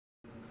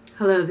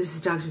Hello, this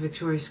is Dr.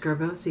 Victoria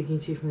Skirbo speaking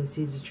to you from the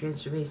Seeds of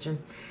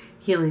Transformation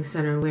Healing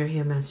Center in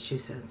Wareham,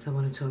 Massachusetts. I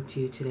want to talk to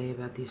you today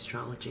about the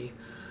astrology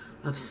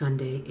of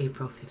Sunday,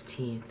 April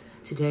 15th.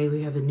 Today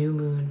we have a new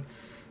moon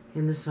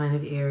in the sign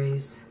of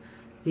Aries.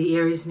 The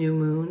Aries new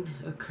moon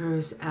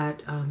occurs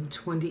at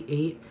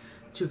 28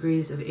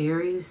 degrees of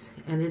Aries,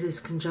 and it is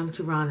conjunct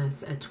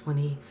Uranus at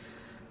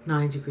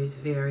 29 degrees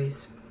of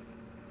Aries.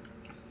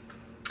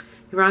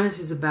 Uranus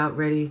is about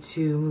ready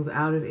to move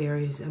out of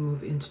Aries and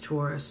move into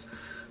Taurus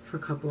for a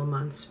couple of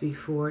months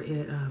before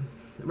it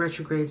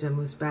retrogrades and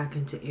moves back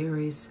into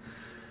Aries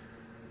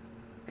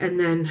and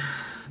then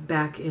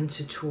back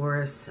into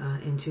Taurus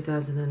in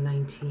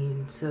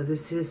 2019. So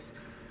this is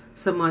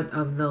somewhat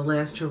of the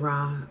last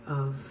hurrah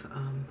of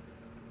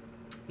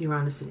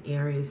Uranus and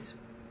Aries.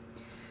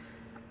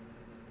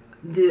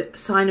 The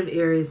sign of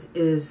Aries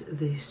is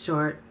the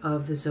start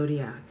of the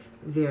zodiac.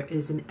 There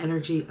is an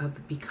energy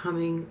of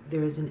becoming.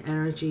 There is an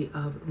energy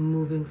of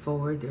moving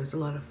forward. There's a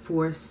lot of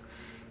force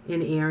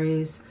in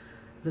Aries.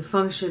 The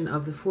function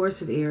of the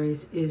force of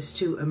Aries is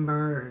to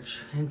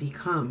emerge and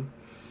become.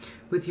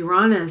 With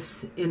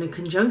Uranus in a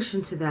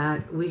conjunction to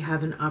that, we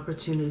have an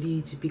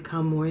opportunity to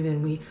become more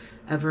than we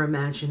ever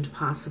imagined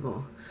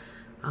possible.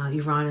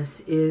 Uranus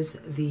is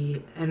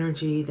the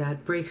energy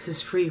that breaks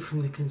us free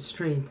from the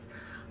constraints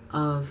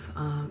of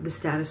the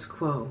status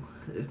quo,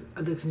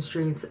 the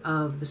constraints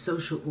of the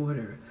social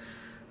order.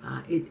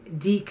 It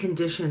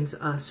deconditions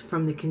us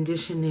from the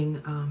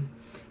conditioning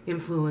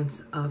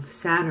influence of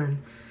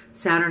Saturn.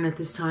 Saturn at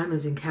this time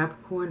is in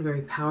Capricorn,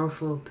 very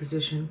powerful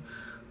position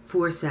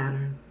for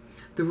Saturn.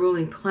 The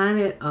ruling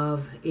planet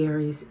of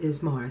Aries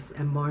is Mars,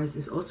 and Mars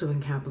is also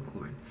in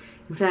Capricorn.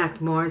 In fact,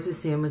 Mars is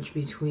sandwiched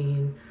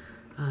between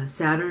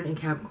Saturn and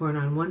Capricorn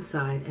on one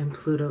side and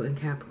Pluto and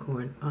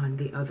Capricorn on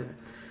the other.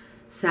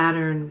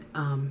 Saturn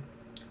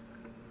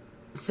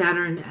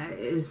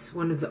is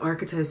one of the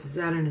archetypes of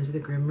Saturn is the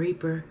Grim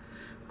Reaper.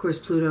 Of course,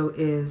 Pluto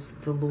is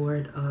the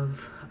lord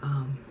of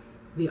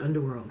the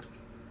underworld.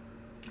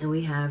 And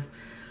we have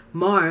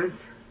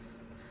Mars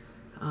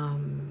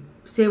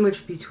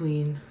sandwiched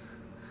between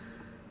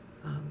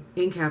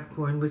in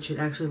Capricorn, which it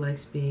actually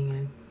likes being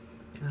in.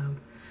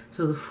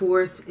 So the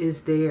force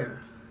is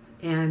there.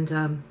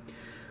 And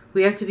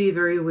we have to be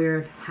very aware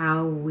of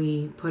how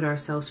we put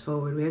ourselves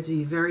forward. We have to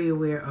be very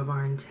aware of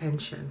our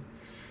intention.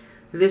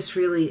 This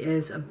really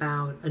is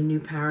about a new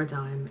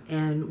paradigm.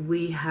 And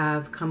we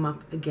have come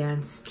up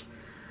against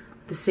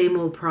the same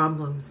old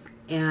problems.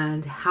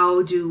 And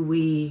how do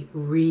we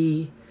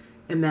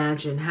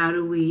reimagine? How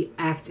do we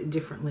act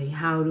differently?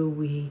 How do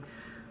we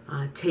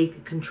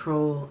take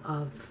control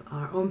of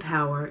our own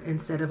power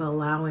instead of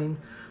allowing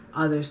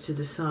others to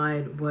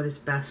decide what is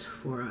best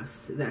for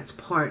us? That's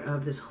part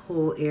of this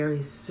whole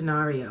Aries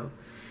scenario.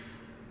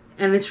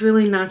 And it's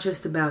really not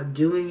just about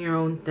doing your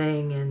own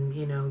thing and,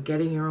 you know,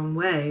 getting your own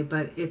way,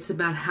 but it's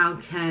about how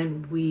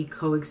can we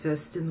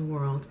coexist in the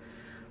world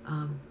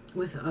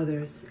with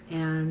others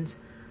and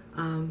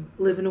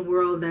live in a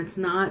world that's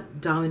not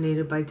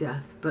dominated by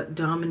death, but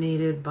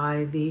dominated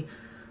by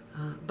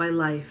by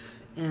life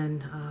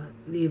and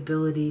the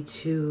ability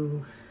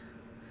to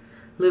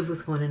live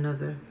with one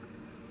another.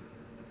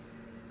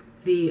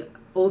 The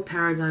old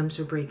paradigms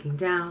are breaking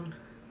down.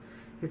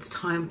 It's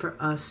time for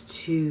us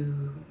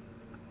to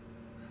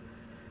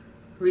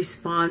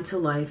respond to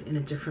life in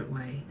a different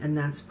way, and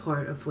that's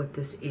part of what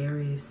this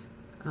Aries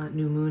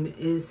new moon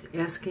is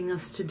asking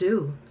us to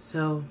do.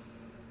 So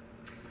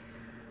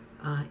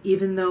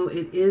even though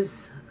it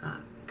is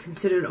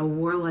considered a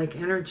warlike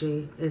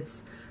energy,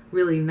 it's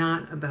really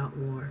not about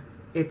war.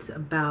 It's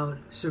about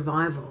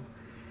survival.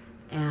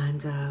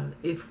 And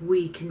if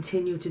we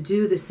continue to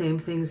do the same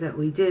things that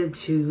we did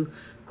to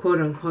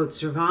quote-unquote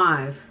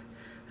survive,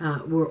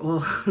 we're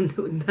all,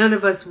 none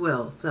of us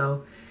will.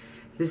 So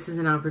this is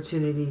an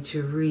opportunity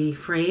to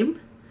reframe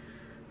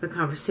the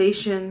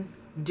conversation,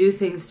 do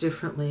things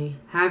differently,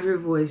 have your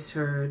voice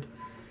heard,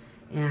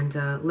 and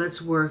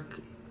let's work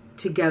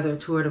together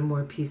toward a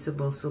more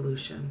peaceable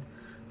solution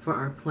for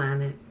our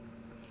planet,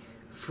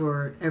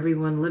 for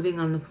everyone living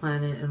on the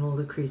planet and all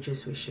the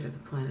creatures we share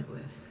the planet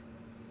with.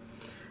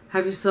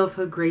 Have yourself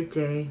a great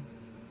day.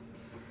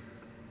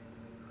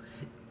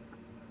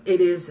 It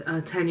is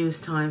a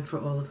tenuous time for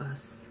all of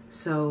us.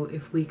 So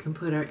if we can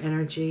put our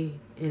energy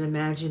in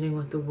imagining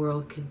what the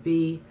world could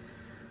be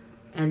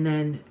and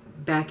then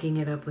backing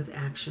it up with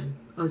action.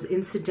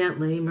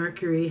 Incidentally,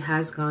 Mercury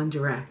has gone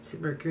direct.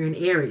 Mercury in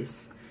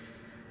Aries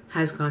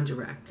has gone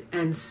direct.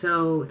 And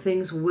so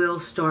things will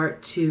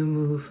start to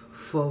move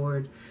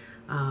forward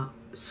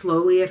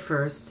slowly at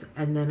first,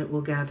 and then it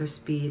will gather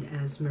speed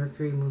as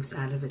Mercury moves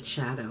out of its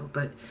shadow.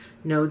 But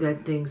know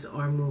that things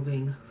are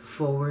moving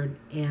forward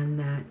and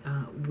that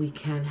we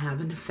can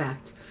have an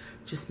effect.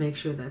 Just make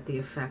sure that the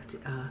effect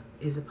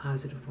is a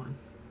positive one.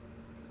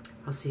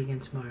 I'll see you again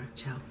tomorrow.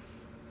 Ciao.